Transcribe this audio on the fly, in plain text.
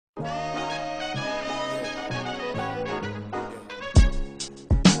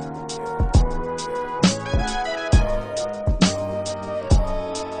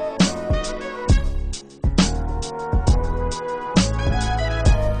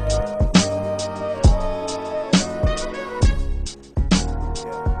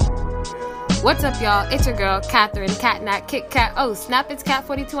What's up, y'all? It's your girl, Catherine, Catnat, Kit Kat. Oh, snap, it's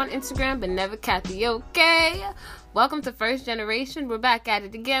Cat42 on Instagram, but never Cathy, okay? Welcome to First Generation. We're back at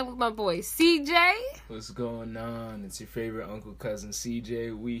it again with my boy, CJ. What's going on? It's your favorite uncle cousin,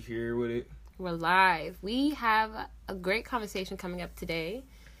 CJ. We here with it. We're live. We have a great conversation coming up today,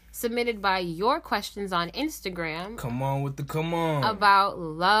 submitted by your questions on Instagram. Come on with the come on. About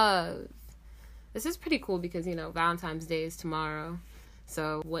love. This is pretty cool because, you know, Valentine's Day is tomorrow.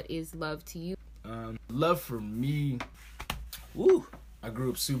 So, what is love to you? Love for me, I grew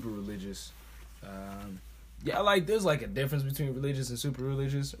up super religious. There's like a difference between religious and super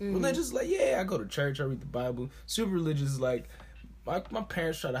religious. Religious, I go to church, I read the Bible. Super religious is like, my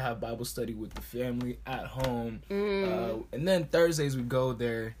parents try to have Bible study with the family at home. And then Thursdays we go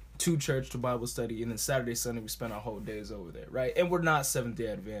there to church to Bible study. And then Saturday, Sunday we spend our whole days over there, right? And we're not Seventh-day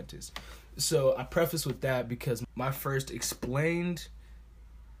Adventists. So I preface with that because my first explained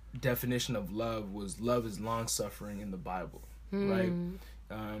definition of love was love is long-suffering in the Bible, right?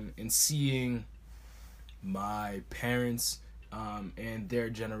 And seeing my parents and their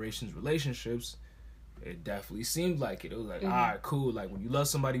generation's relationships, it definitely seemed like it. It was like, all right, cool. Like, when you love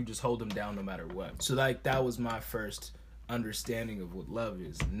somebody, you just hold them down no matter what. So, like, that was my first understanding of what love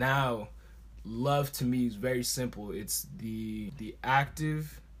is. Now, love to me is very simple. It's the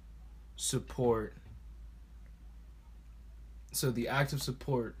active support. So, the active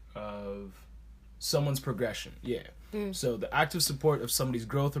support of someone's progression. Yeah. So the active support of somebody's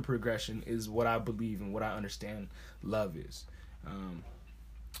growth or progression is what I believe and what I understand love is.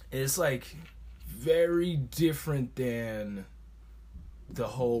 It's like very different than the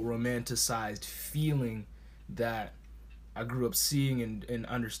whole romanticized feeling that I grew up seeing and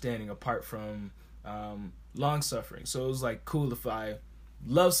understanding apart from long suffering. So it was like, cool, if I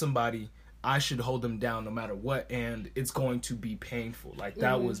love somebody, I should hold them down no matter what, and it's going to be painful. Like,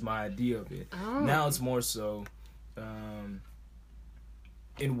 that was my idea of it. Now it's more so,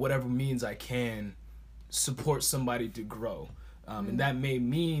 in whatever means I can, support somebody to grow. And that may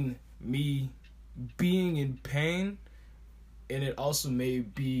mean me being in pain, and it also may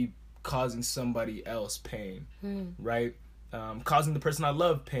be causing somebody else pain, right? Causing the person I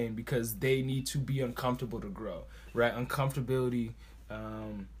love pain because they need to be uncomfortable to grow, right? Uncomfortability,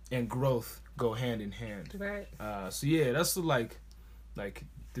 and growth go hand in hand. Right. So yeah, that's the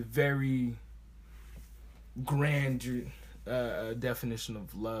the very grand definition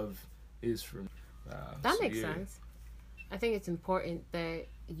of love is for me. That makes sense. I think it's important that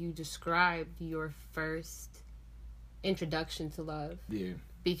you described your first introduction to love. Yeah.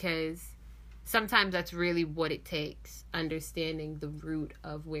 Because sometimes that's really what it takes, understanding the root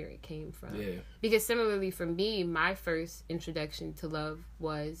of where it came from. Yeah. Because similarly for me, my first introduction to love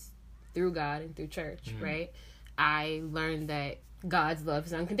was through God and through church, right? I learned that God's love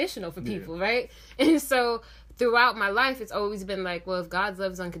is unconditional for people, right? And so throughout my life, it's always been like, well, if God's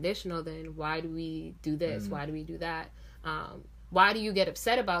love is unconditional, then why do we do this? Why do we do that? Why do you get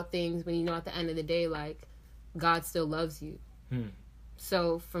upset about things when you know at the end of the day, like, God still loves you?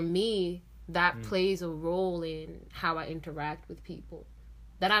 So for me, that plays a role in how I interact with people.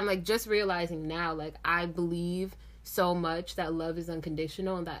 That I'm like just realizing now, like, I believe so much that love is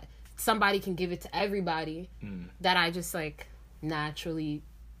unconditional and that somebody can give it to everybody, that I just like naturally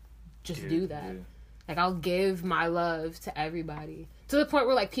just do that. Yeah. Like, I'll give my love to everybody to the point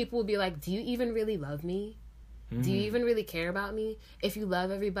where like people will be like, do you even really love me? Do you even really care about me? If you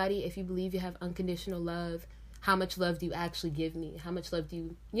love everybody, if you believe you have unconditional love, how much love do you actually give me? How much love do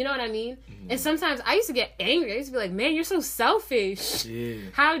you know what I mean? And sometimes I used to get angry. I used to be like, man, you're so selfish. Yeah.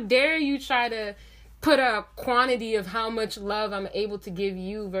 How dare you try to put a quantity of how much love I'm able to give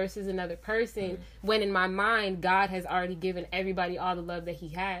you versus another person, when in my mind, God has already given everybody all the love that he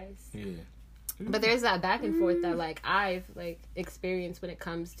has. Yeah. But there's that back and forth that like I've like experienced when it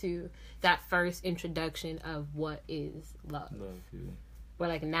comes to that first introduction of what is love. Where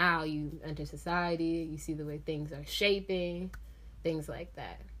like now you enter society, you see the way things are shaping, things like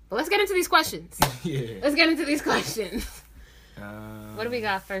that. But let's get into these questions. Let's get into these questions. What do we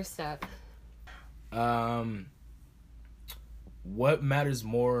got first up? What matters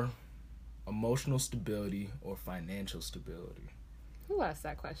more, emotional stability or financial stability? Who asked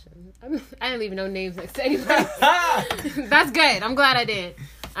that question? I didn't even know names next to anybody. That's good. I'm glad I did.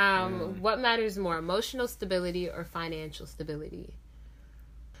 What matters more, emotional stability or financial stability?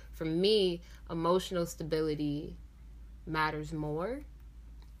 For me, emotional stability matters more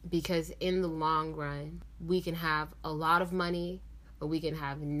because in the long run, we can have a lot of money or we can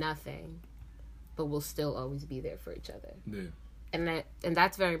have nothing, but we'll still always be there for each other. Yeah. And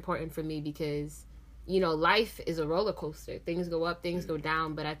that's very important for me because life is a roller coaster. Things go up, things go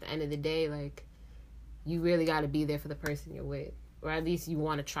down, but at the end of the day, like, you really got to be there for the person you're with, or at least you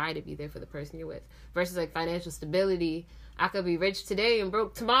want to try to be there for the person you're with. Versus like financial stability, I could be rich today and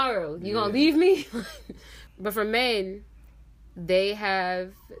broke tomorrow. You gonna leave me? But for men, they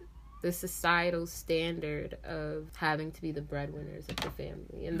have the societal standard of having to be the breadwinners of the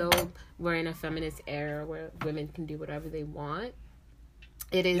family. And though we're in a feminist era where women can do whatever they want,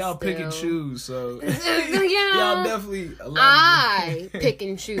 it is y'all still... pick and choose, so y'all definitely. I pick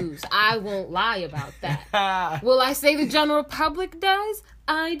and choose. I won't lie about that. Will I say the general public does?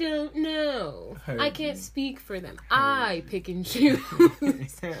 I don't know. I can't speak for them. I pick and choose.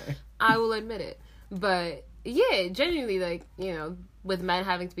 I will admit it. But yeah, genuinely, like, with men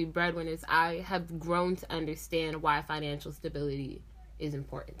having to be breadwinners, I have grown to understand why financial stability is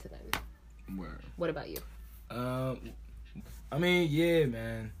important to them. Word. What about you? I mean, yeah,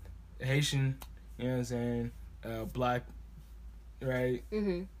 man. Haitian, you know what I'm saying? Black, right?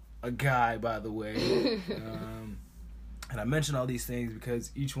 Mm-hmm. A guy, by the way. And I mention all these things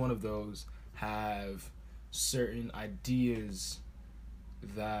because each one of those have certain ideas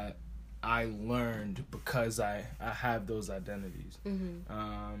that I learned because I have those identities.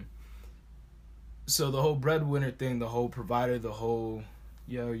 Mm-hmm. So the whole breadwinner thing, the whole provider, the whole,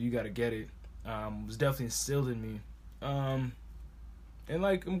 you gotta get it, was definitely instilled in me. And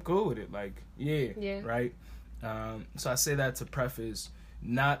like, I'm cool with it. Like, yeah. Right? So I say that to preface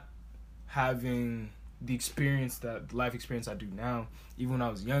not having the life experience I do now. Even when I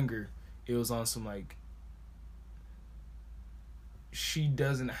was younger, it was on some like, she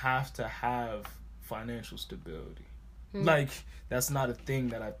doesn't have to have financial stability. Mm-hmm. Like, that's not a thing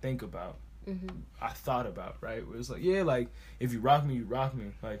that I think about. Mm-hmm. I thought about, right? Where it's like, yeah, like, if you rock me, you rock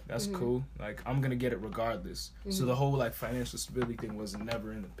me. Like, that's mm-hmm. cool. Like, I'm gonna get it regardless. Mm-hmm. So the whole, like, financial stability thing was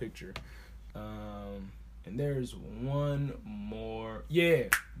never in the picture. And there's one more. Yeah,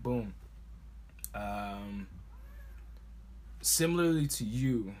 boom. Similarly to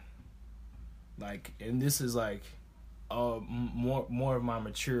you, like, and this is, like, more of my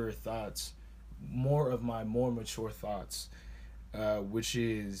mature thoughts, more mature thoughts, which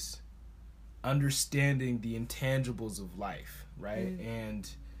is understanding the intangibles of life, right? Mm-hmm. And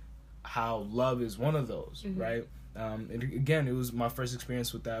how love is one of those, mm-hmm. right? And again, it was my first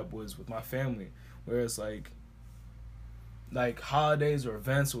experience with that was with my family, where it's like holidays or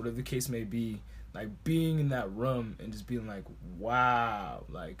events or whatever the case may be, like being in that room and just being like, wow,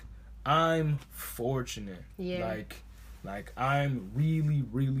 like I'm fortunate. Yeah. Like I'm really,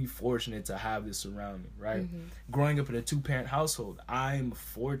 really fortunate to have this around me, right? Mm-hmm. Growing up in a 2-parent household, I'm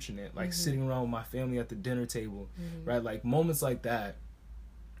fortunate, like mm-hmm. sitting around with my family at the dinner table, mm-hmm. right? Like moments like that,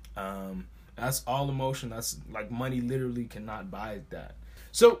 that's all emotion. That's like money literally cannot buy that.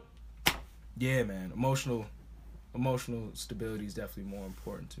 So, yeah, man, emotional stability is definitely more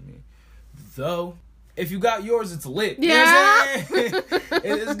important to me. Though, if you got yours, it's lit. You know what I'm saying?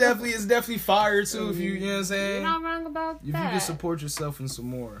 it's definitely fire too. If you know what I'm saying? You're not wrong about if that. If you can support yourself and some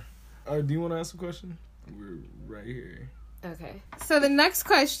more. Do you want to ask a question? We're right here. Okay. So the next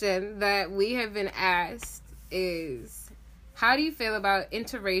question that we have been asked is, how do you feel about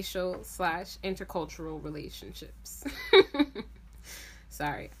interracial/intercultural relationships?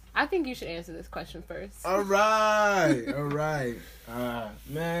 Sorry. I think you should answer this question first. All right.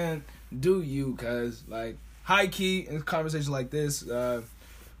 Man, do you, cause like high key in a conversation like this, where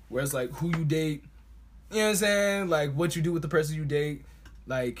it's like who you date, you know what I'm saying? Like what you do with the person you date,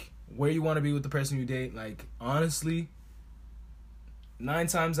 like where you want to be with the person you date. Like honestly, 9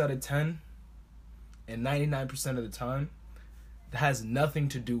 times out of 10, and 99% of the time, that has nothing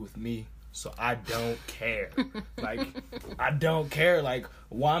to do with me. So I don't care. I don't care. Like,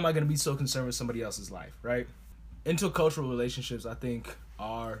 why am I going to be so concerned with somebody else's life, right? Intercultural relationships, I think,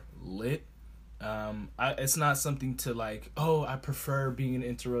 are lit. It's not something to like, oh, I prefer being in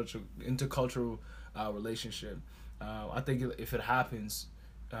an intercultural relationship. I think if it happens,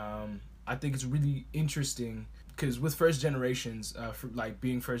 I think it's really interesting because with first generations, like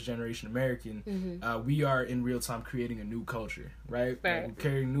being first generation American, mm-hmm. We are in real time creating a new culture, right? Like we're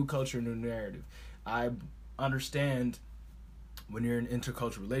creating a new culture, a new narrative. I understand when you're in an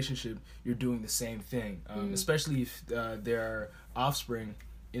intercultural relationship, you're doing the same thing, especially if there are offspring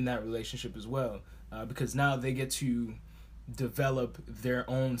in that relationship as well, because now they get to develop their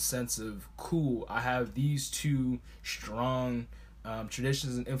own sense of, cool, I have these two strong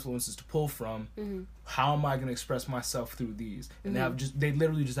traditions and influences to pull from. Mm-hmm. How am I going to express myself through these? And mm-hmm. they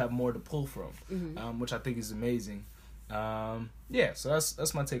literally just have more to pull from, mm-hmm. Which I think is amazing. So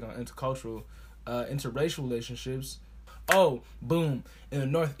that's my take on intercultural, interracial relationships. oh, boom. In the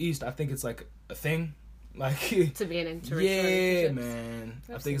Northeast, I think it's like a thing. Like to be an interracial relationship. Man.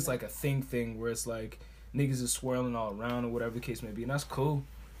 I think it's like a thing where it's like niggas is swirling all around or whatever the case may be, and that's cool.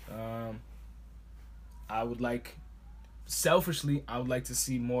 I would like, selfishly, I would like to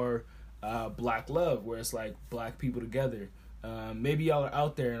see more black love, where it's like black people together. Maybe y'all are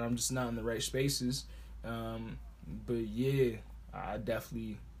out there and I'm just not in the right spaces. But yeah, I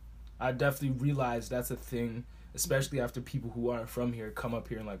definitely realize that's a thing, especially after people who aren't from here come up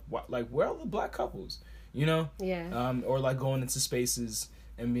here and like, what, like, where are the black couples? You know? Yeah. Or like going into spaces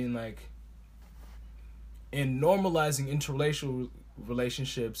and being like, and normalizing interracial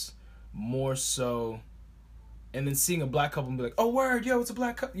relationships more so, and then seeing a black couple and be like, oh, word, yo, it's a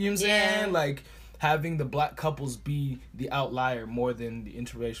black couple. You know what I'm saying? Like, having the black couples be the outlier more than the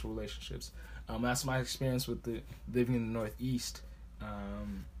interracial relationships. That's my experience with living in the Northeast.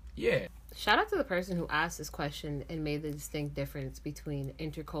 Yeah. Shout out to the person who asked this question and made the distinct difference between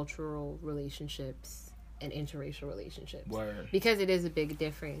intercultural relationships and interracial relationships. Word. Because it is a big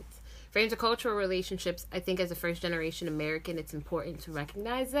difference. For intercultural relationships, I think as a first-generation American, it's important to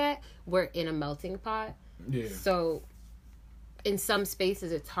recognize that we're in a melting pot. Yeah. So in some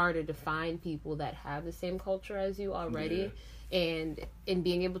spaces, it's harder to find people that have the same culture as you already. Yeah. And in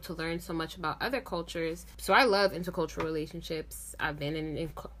being able to learn so much about other cultures. So I love intercultural relationships. I've been in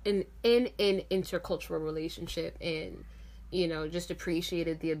an intercultural relationship and, you know, just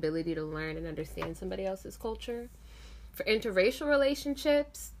appreciated the ability to learn and understand somebody else's culture. For interracial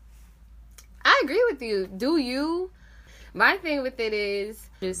relationships, I agree with you. Do you? My thing with it is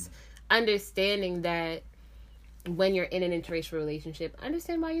just understanding that when you're in an interracial relationship,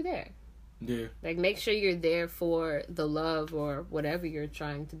 understand why you're there. Yeah. Like, make sure you're there for the love or whatever you're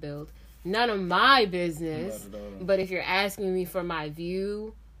trying to build. None of my business. But if you're asking me for my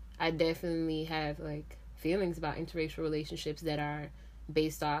view, I definitely have, like, feelings about interracial relationships that are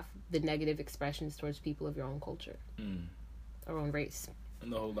based off the negative expressions towards people of your own culture. Or own race.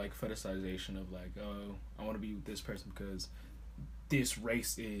 And the whole, like, fetishization of, like, oh, I want to be with this person because this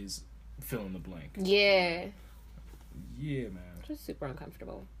race is fill in the blank. Yeah. Yeah, man. Just super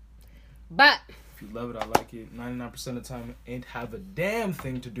uncomfortable. But if you love it, I like it. 99% of the time, it ain't have a damn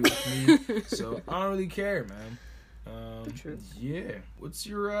thing to do with me. So I don't really care, man. The truth. Yeah. What's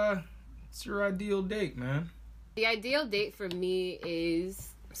your ideal date, man? The ideal date for me is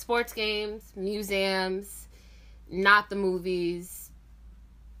sports games, museums, not the movies.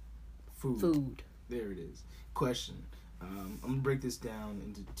 Food. There it is. Question. I'm gonna break this down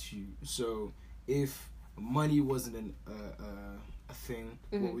into two. So if money wasn't a thing,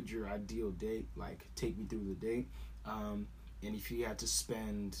 what would your ideal date, like, take me through the date, and if you had to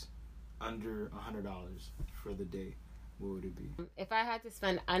spend under $100 for the date, what would it be? If I had to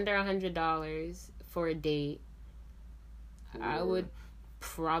spend under $100 for a date, I would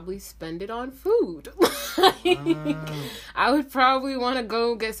probably spend it on food. I would probably want to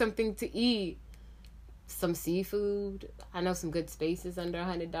go get something to eat, some seafood. I know some good spaces under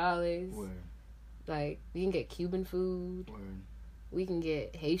 $100. Word. Like, we can get Cuban food. Word. We can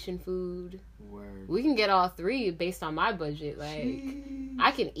get Haitian food. Word. We can get all three based on my budget. Like, jeez.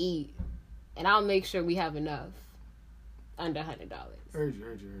 I can eat, and I'll make sure we have enough under $100. Heard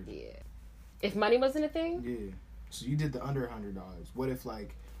you. Yeah. If money wasn't a thing? Yeah. So you did the under $100. What if,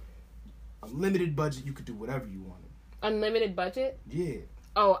 like, unlimited budget, you could do whatever you wanted? Unlimited budget? Yeah.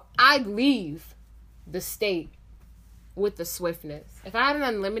 Oh, I'd leave the state with the swiftness. If I had an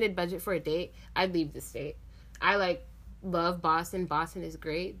unlimited budget for a date, I'd leave the state. I, love Boston. Boston is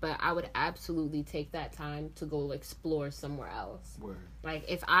great, but I would absolutely take that time to go explore somewhere else. Word. Like,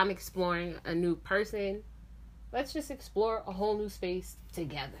 if I'm exploring a new person, let's just explore a whole new space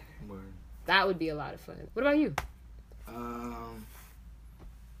together. Word. That would be a lot of fun. What about you? I'm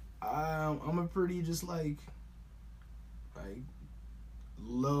a pretty just like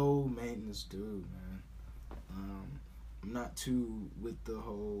low maintenance dude, man. I'm not too with the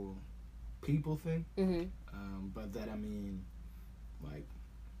whole people thing. Mm-hmm. But that I mean, like,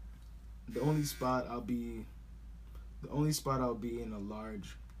 the only spot I'll be in a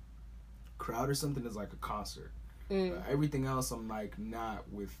large crowd or something is like a concert. Everything else I'm like not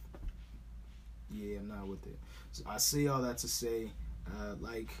with. Yeah, I'm not with it. So I say all that to say,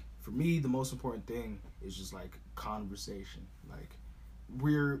 like, for me, the most important thing is just like conversation. Like,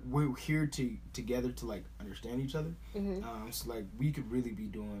 we're here together to like understand each other. Mm-hmm. So like we could really be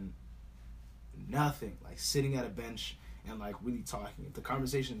doing nothing, like sitting at a bench and like really talking. If the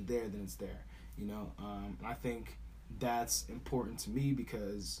conversation's there, then it's there, you know. And I think that's important to me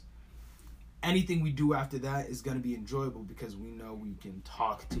because anything we do after that is going to be enjoyable because we know we can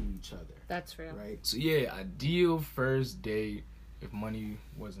talk to each other. That's real. Right? So, yeah, ideal first date if money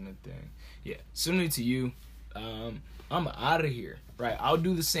wasn't a thing. Yeah, similar to you, I'm out of here, right? I'll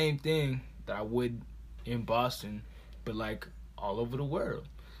do the same thing that I would in Boston, but, like, all over the world.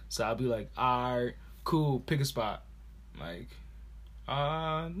 So I'll be like, all right, cool, pick a spot. Like,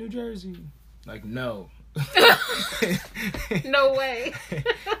 New Jersey. Like, no. No way.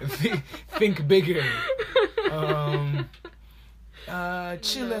 think bigger.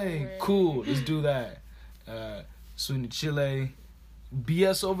 Chile. No, cool, let's do that. Swing to Chile.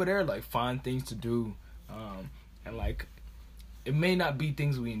 BS over there, like, find things to do. And, like, it may not be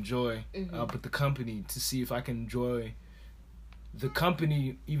things we enjoy, but the company, to see if I can enjoy the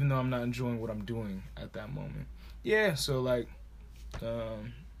company even though I'm not enjoying what I'm doing at that moment. Yeah, so, like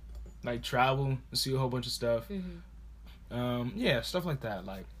travel and see a whole bunch of stuff. Yeah, stuff like that.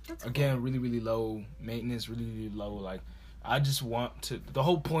 Like, that's again, cool. Really, really low maintenance, really, really low. Like, I just want to. The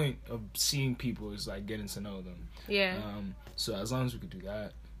whole point of seeing people is, like, getting to know them. Yeah. So as long as we could do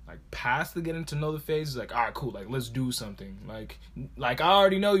that, like, past the getting to know the phase, is like, all right, cool. Like, let's do something. Like I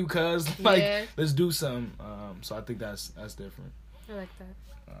already know you, cuz. Like, yeah. Let's do something. So I think that's different. I like that.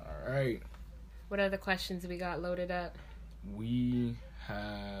 All right. What other questions we got loaded up? We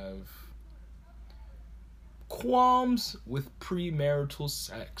have qualms with premarital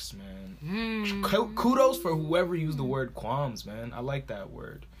sex, man. Kudos for whoever used the word qualms, man. I like that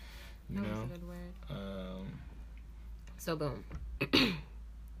word. You know? That was a good word. So, boom.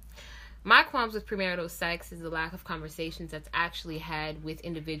 My qualms with premarital sex is the lack of conversations that's actually had with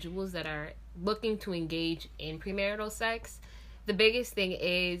individuals that are looking to engage in premarital sex. The biggest thing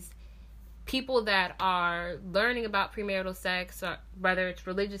is people that are learning about premarital sex, or whether it's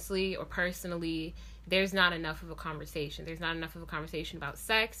religiously or personally, there's not enough of a conversation. There's not enough of a conversation about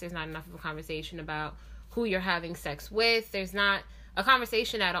sex. There's not enough of a conversation about who you're having sex with. There's not a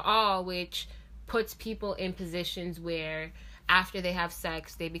conversation at all, which puts people in positions where after they have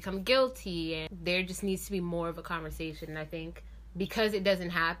sex, they become guilty, and there just needs to be more of a conversation. And I think because it doesn't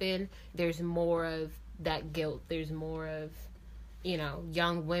happen, there's more of that guilt. There's more of, you know,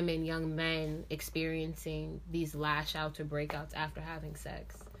 young women, young men experiencing these lash outs or breakouts after having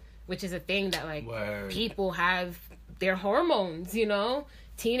sex, which is a thing that, like, people have their hormones, you know?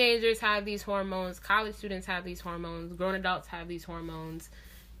 Teenagers have these hormones, college students have these hormones, grown adults have these hormones,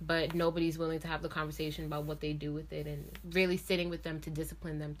 but nobody's willing to have the conversation about what they do with it and really sitting with them to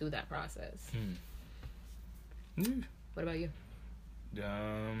discipline them through that process. What about you?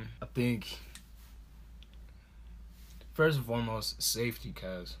 I think, first and foremost, safety,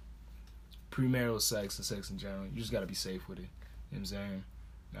 cause premarital sex and sex in general, you just gotta be safe with it. You know what I'm saying?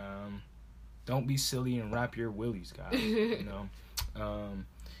 Don't be silly and wrap your willies, guys. You know?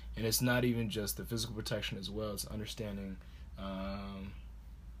 And it's not even just the physical protection as well. It's understanding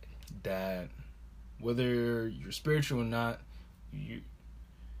that whether you're spiritual or not,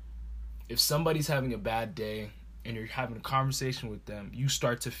 if somebody's having a bad day and you're having a conversation with them, you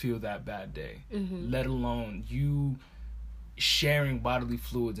start to feel that bad day. Let alone you sharing bodily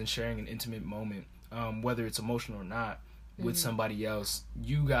fluids and sharing an intimate moment, whether it's emotional or not, with somebody else.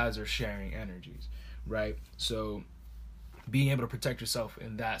 You guys are sharing energies, right? So being able to protect yourself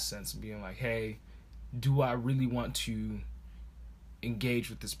in that sense, being like, hey, do I really want to engage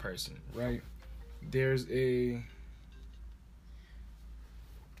with this person, right? There's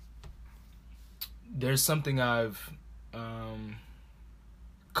something I've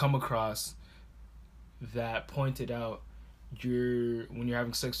come across that pointed out, when you're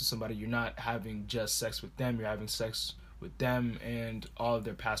having sex with somebody, you're not having just sex with them, you're having sex with them and all of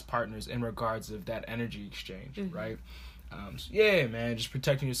their past partners in regards of that energy exchange, right? So yeah, man, just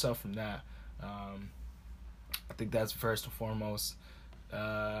protecting yourself from that. I think that's first and foremost.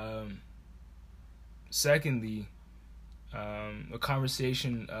 Secondly, a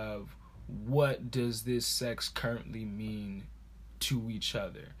conversation of what does this sex currently mean to each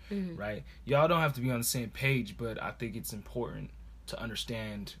other, right? Y'all don't have to be on the same page, but I think it's important to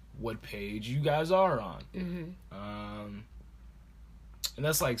understand what page you guys are on. And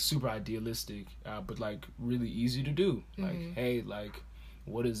that's, like, super idealistic, but, like, really easy to do. Like, hey, like,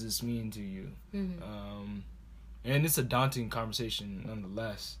 what does this mean to you? And it's a daunting conversation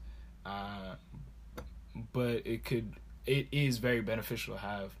nonetheless, but it is very beneficial to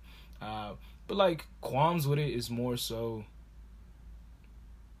have. But, like, qualms with it is more so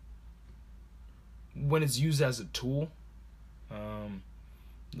when it's used as a tool.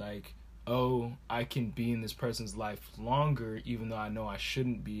 Like, oh, I can be in this person's life longer even though I know I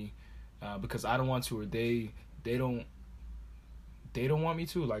shouldn't be, because I don't want to, or they don't they don't want me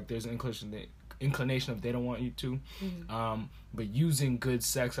to. Like, there's an inclination of they don't want you to. Mm-hmm. But using good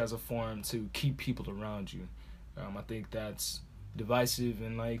sex as a form to keep people around you, I think that's divisive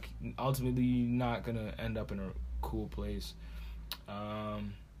and, like, ultimately not gonna end up in a cool place.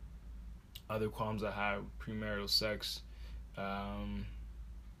 Other qualms I have, premarital sex.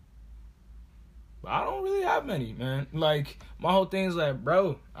 But I don't really have many, man. Like, my whole thing is like,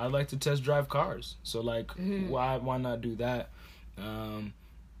 bro, I like to test drive cars. So, like, mm-hmm. why not do that? In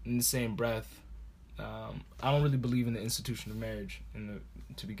the same breath, I don't really believe in the institution of marriage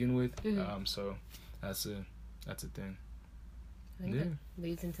to begin with. Mm-hmm. So that's a thing. I think that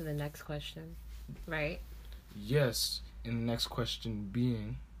leads into the next question, right? Yes. And the next question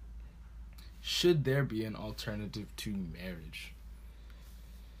being, should there be an alternative to marriage?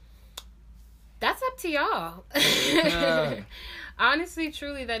 That's up to y'all. Honestly,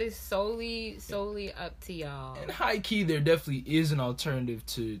 truly, that is solely up to y'all. And high key, there definitely is an alternative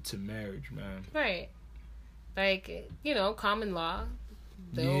to marriage, man. Right. Like, you know, common law.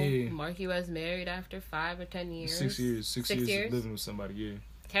 They'll mark you as married after 5 or 10 years. 6 years. 6 years living with somebody, yeah.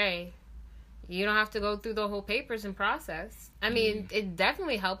 Okay. You don't have to go through the whole papers and process. I mean, it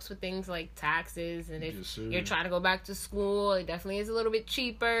definitely helps with things like taxes, and if you're trying to go back to school, it definitely is a little bit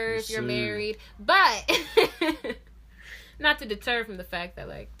cheaper if you're married. But not to deter from the fact that,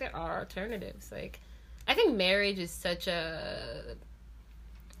 like, there are alternatives. Like, I think marriage is such a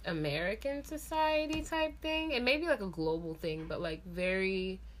American society type thing. It may be like a global thing, but, like,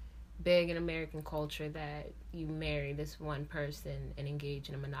 very big in American culture that you marry this one person and engage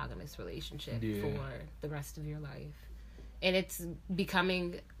in a monogamous relationship for the rest of your life. And it's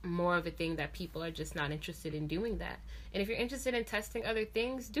becoming more of a thing that people are just not interested in doing that. And if you're interested in testing other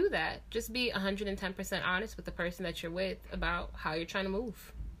things, do that. Just be 110% honest with the person that you're with about how you're trying to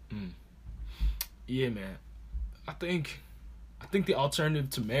move. Yeah, man. I think the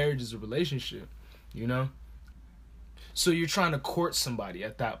alternative to marriage is a relationship, you know? So you're trying to court somebody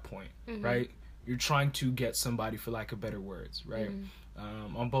at that point, mm-hmm. right? You're trying to get somebody, for lack of better words, right?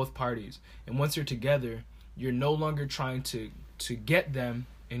 Mm-hmm. On both parties. And once you're together, you're no longer trying to get them,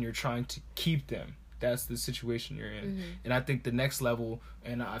 and you're trying to keep them. That's the situation you're in. Mm-hmm. And I think the next level,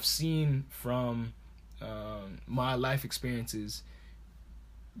 and I've seen from my life experiences,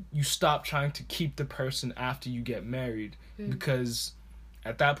 you stop trying to keep the person after you get married, mm-hmm. because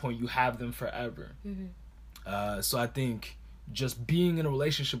at that point you have them forever. Mm-hmm. So I think just being in a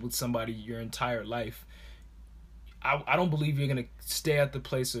relationship with somebody your entire life, I don't believe you're gonna stay at the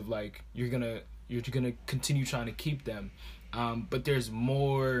place of, like, you're gonna continue trying to keep them. But there's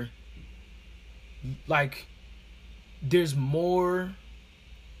more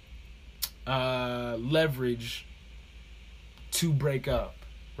leverage to break up,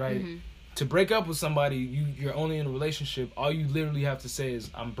 right? Mm-hmm. To break up with somebody, you're only in a relationship. All you literally have to say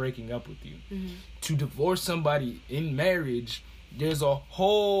is, I'm breaking up with you. Mm-hmm. To divorce somebody in marriage, there's a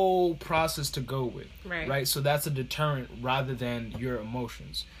whole process to go with. Right? So that's a deterrent rather than your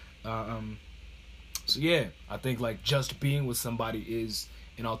emotions. So yeah, I think, like, just being with somebody is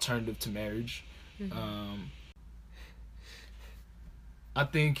an alternative to marriage. Mm-hmm. I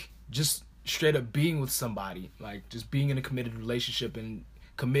think just straight up being with somebody, like, just being in a committed relationship, and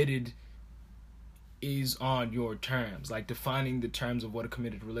committed is on your terms. Like, defining the terms of what a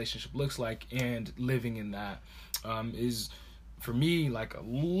committed relationship looks like and living in that is, for me, like, a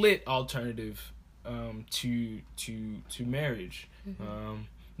lit alternative to marriage. Mm-hmm.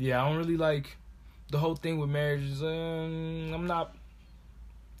 I don't really like the whole thing with marriage. Is I'm not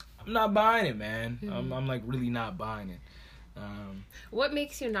buying it, man. Mm-hmm. I'm like really not buying it. What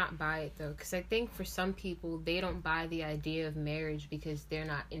makes you not buy it, though? Because I think for some people, they don't buy the idea of marriage because they're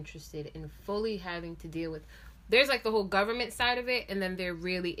not interested in fully having to deal with... There's, like, the whole government side of it, and then there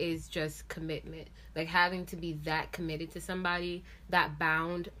really is just commitment. Like, having to be that committed to somebody, that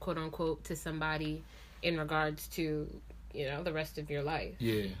bound, quote-unquote, to somebody in regards to, you know, the rest of your life.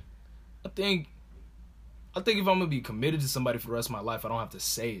 Yeah. I think if I'm going to be committed to somebody for the rest of my life, I don't have to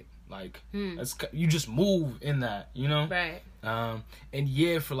say it. Like, that's, you just move in that, you know? Right. And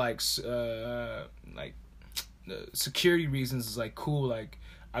yeah, for, like security reasons, it's, like, cool. Like,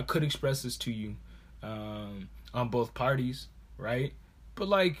 I could express this to you on both parties, right? But,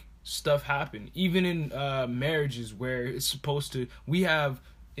 like, stuff happen. Even in marriages where it's supposed to... We have,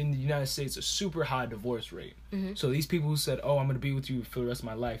 in the United States, a super high divorce rate. Mm-hmm. So these people who said, oh, I'm going to be with you for the rest of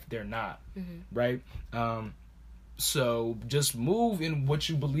my life, they're not, right? So just move in what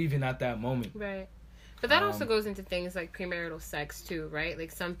you believe in at that moment. Right. But that also goes into things like premarital sex too, right?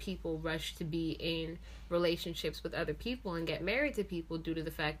 Like some people rush to be in relationships with other people and get married to people due to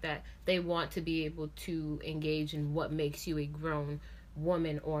the fact that they want to be able to engage in what makes you a grown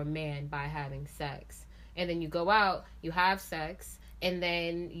woman or man by having sex. And then you go out, you have sex, and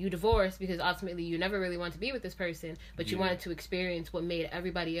then you divorce because ultimately you never really want to be with this person, but you wanted to experience what made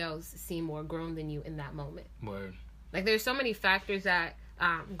everybody else seem more grown than you in that moment. Word. Like, there's so many factors that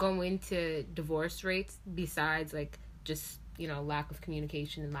go into divorce rates besides, like, just, you know, lack of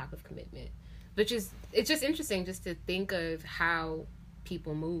communication and lack of commitment. Which is, it's just interesting just to think of how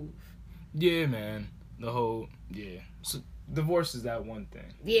people move. Yeah, man. The whole, So, divorce is that one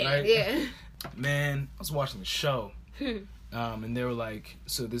thing. Yeah, right? yeah. Man, I was watching the show. And they were like,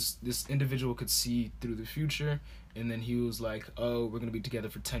 so this individual could see through the future, and then he was like, oh, we're gonna be together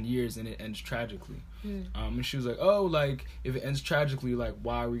for 10 years, and it ends tragically. And she was like, oh, like, if it ends tragically, like,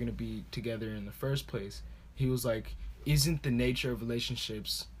 why are we gonna be together in the first place? He was like, isn't the nature of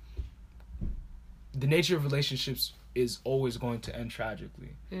relationships is always going to end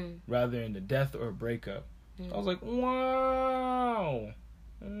tragically, rather in the death or a breakup. I was like, wow.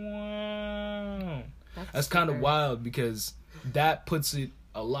 That's kind of wild, because that puts it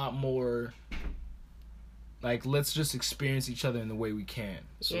a lot more like, let's just experience each other in the way we can.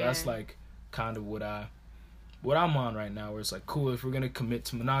 So that's like kind of what I'm on right now, where it's like, cool, if we're gonna commit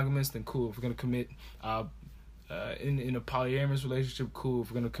to monogamous, then cool. If we're gonna commit in a polyamorous relationship, cool.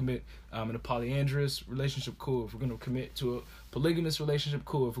 If we're gonna commit in a polyandrous relationship, cool. If we're gonna commit to a polygamous relationship,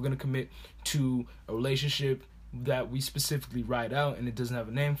 cool. If we're gonna commit to a relationship that we specifically write out and it doesn't have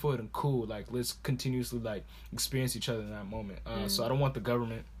a name for it, and cool, like, let's continuously, like, experience each other in that moment. So I don't want the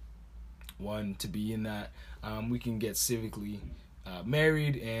government to be in that. We can get civically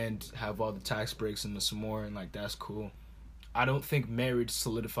married and have all the tax breaks and some more, and, like, that's cool. I don't think marriage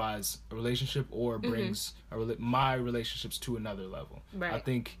solidifies a relationship or brings my relationships to another level. Right. I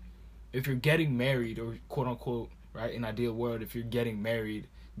think if you're getting married, or quote unquote, right, in ideal world, if you're getting married,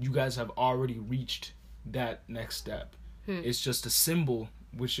 you guys have already reached that next step. It's just a symbol,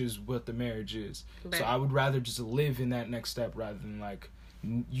 which is what the marriage is. Right. So I would rather just live in that next step rather than, like,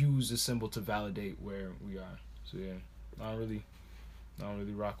 use a symbol to validate where we are. So yeah, I don't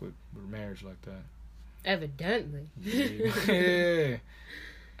really rock with marriage like that. Evidently. Yeah.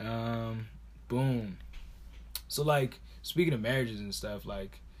 Boom. So, like, speaking of marriages and stuff,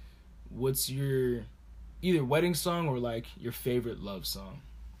 like, what's your either wedding song or, like, your favorite love song?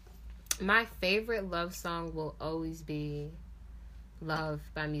 My favorite love song will always be Love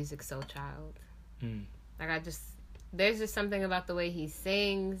by Musiq Soulchild. Like, there's just something about the way he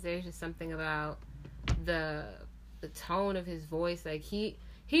sings. There's just something about the tone of his voice. Like, he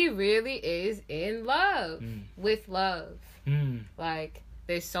really is in love with love. Like,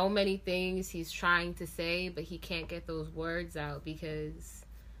 there's so many things he's trying to say, but he can't get those words out because,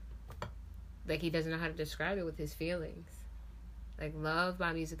 like, he doesn't know how to describe it with his feelings. Like, Love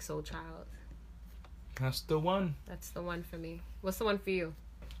by Musiq Soulchild. That's the one. That's the one for me. What's the one for you?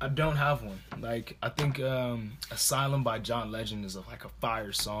 I don't have one. Like, I think Asylum by John Legend is like a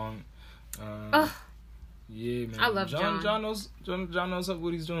fire song. Yeah, man. I love John. John knows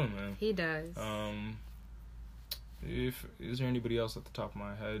what he's doing, man. He does. Is there anybody else at the top of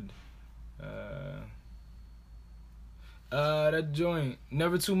my head? That joint,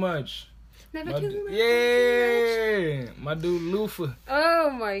 Never Too Much. Never Too Much. Yeah, my dude Lufa.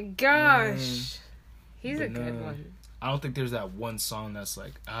 Oh my gosh, he's a good one. I don't think there's that one song that's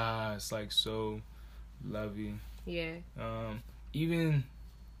like, it's like so lovey. Yeah. Even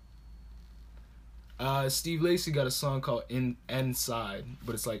Steve Lacy got a song called Inside,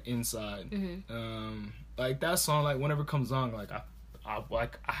 but it's like inside. Like, that song, like, whenever it comes on, like, I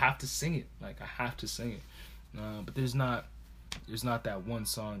have to sing it. Like, I have to sing it. But there's not that one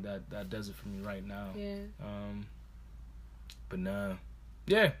song that does it for me right now. Yeah. But nah.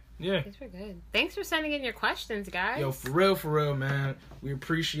 Yeah. These were good. Thanks for sending in your questions, guys. Yo, for real, man. We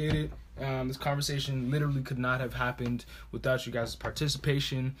appreciate it. This conversation literally could not have happened without you guys'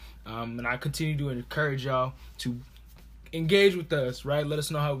 participation. And I continue to encourage y'all to engage with us, right? Let us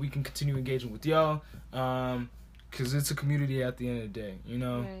know how we can continue engaging with y'all. Because it's a community at the end of the day, you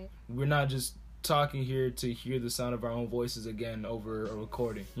know? Right. We're not just talking here to hear the sound of our own voices again over a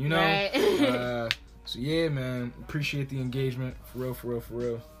recording, you know? Right. So yeah, man, appreciate the engagement. For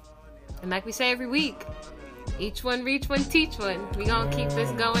real. And like we say every week, each one reach one, teach one. We gonna keep this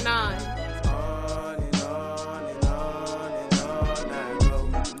going on.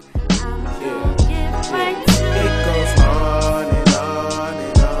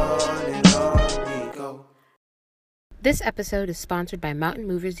 This episode is sponsored by Mountain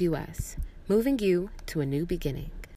Movers US. moving you to a new beginning.